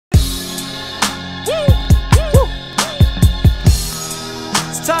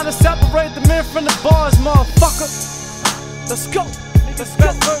separate the men from the bars, motherfucker. Let's go. Let's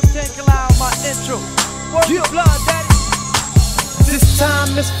go. First can't allow my intro. Word of blood, daddy. This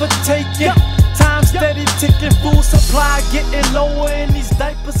time is for taking. Time steady ticking, full supply getting lower, and these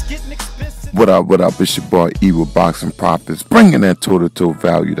diapers getting expensive. What up, it's your boy E with Boxing Profits, bringing that toe-to-toe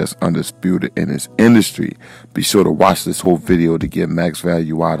value that's undisputed in this industry. Be sure to watch this whole video to get max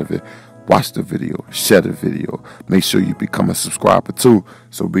value out of it. Watch the video, share the video. Make sure you become a subscriber too,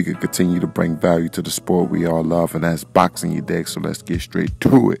 so we can continue to bring value to the sport we all love, and that's boxing, you dig. So let's get straight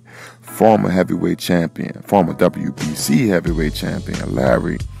to it. Former heavyweight champion, former WBC heavyweight champion,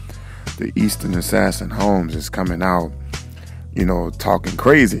 Larry, the Eastern Assassin Holmes, is coming out, you know, talking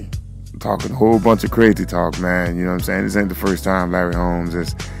crazy. Talking a whole bunch of crazy talk, man. You know what I'm saying? This ain't the first time Larry Holmes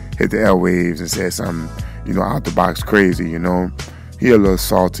has hit the airwaves and said something, you know, out the box crazy, you know. He a little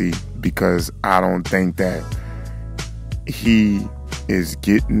salty because I don't think that he is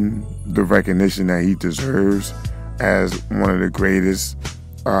getting the recognition that he deserves as one of the greatest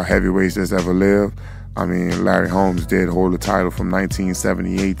heavyweights that's ever lived. I mean, Larry Holmes did hold the title from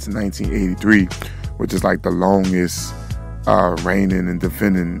 1978 to 1983, which is like the longest reigning and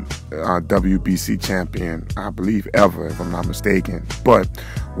defending WBC champion, I believe, ever, if I'm not mistaken. But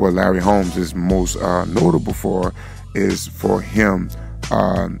what Larry Holmes is most notable for is for him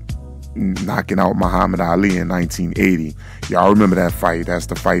knocking out Muhammad Ali in 1980. Y'all remember that fight? That's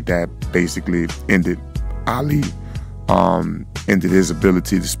the fight that basically ended Ali, ended his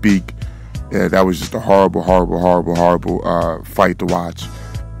ability to speak. Yeah, that was just a horrible fight to watch.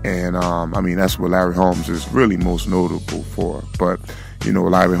 And I mean, that's what Larry Holmes is really most notable for. But you know,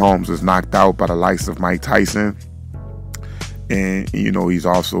 Larry Holmes was knocked out by the likes of Mike Tyson, and you know, he's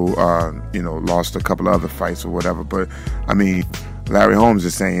also you know, lost a couple of other fights or whatever. But I mean, Larry Holmes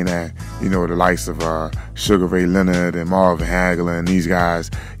is saying that, you know, the likes of Sugar Ray Leonard and Marvin Hagler and these guys,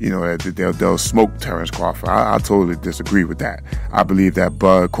 you know, that they'll smoke Terence Crawford. I totally disagree with that. I believe that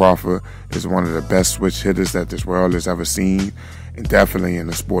Bud Crawford is one of the best switch hitters that this world has ever seen, and definitely in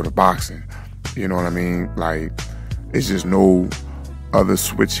the sport of boxing. You know what I mean? Like, it's just no other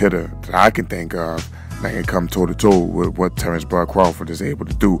switch hitter that I can think of that can come toe-to-toe with what Terence Bud Crawford is able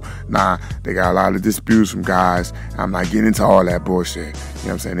to do. Nah, they got a lot of disputes from guys. I'm not getting into all that bullshit. You know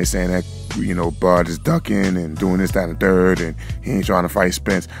what I'm saying? They're saying that, you know, Bud is ducking and doing this, that, and the third, and he ain't trying to fight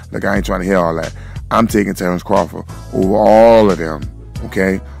Spence. Look, I ain't trying to hear all that. I'm taking Terence Crawford over all of them,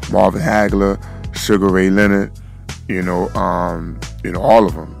 okay? Marvin Hagler, Sugar Ray Leonard, you know, all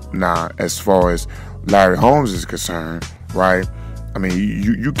of them. Now, as far as Larry Holmes is concerned, right? I mean,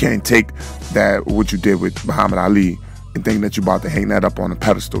 you can't take that, what you did with Muhammad Ali, and think that you're about to hang that up on a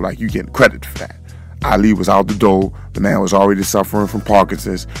pedestal like you getting credit for that. Ali was out the door. The man was already suffering from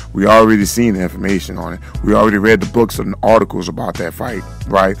Parkinson's. We already seen the information on it. We already read the books and articles about that fight,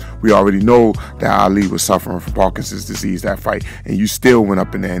 right? We already know that Ali was suffering from Parkinson's disease that fight, and you still went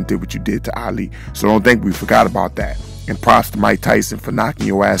up in there and did what you did to Ali. So don't think we forgot about that. And props to Mike Tyson for knocking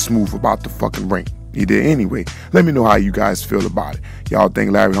your ass smooth about the fucking ring. He did anyway. Let me know how you guys feel about it. Y'all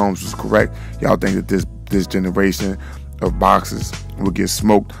think Larry Holmes was correct? Y'all think that this generation of boxers will get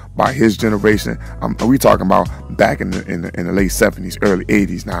smoked by his generation? Are we talking about back in the late 70s, early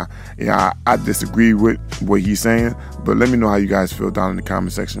 80s now? You know, I disagree with what he's saying, but let me know how you guys feel down in the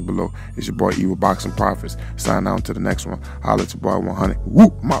comment section below. It's your boy E with Boxing Profits. Sign out to the next one. Holla at your boy 100.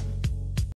 Whoop, my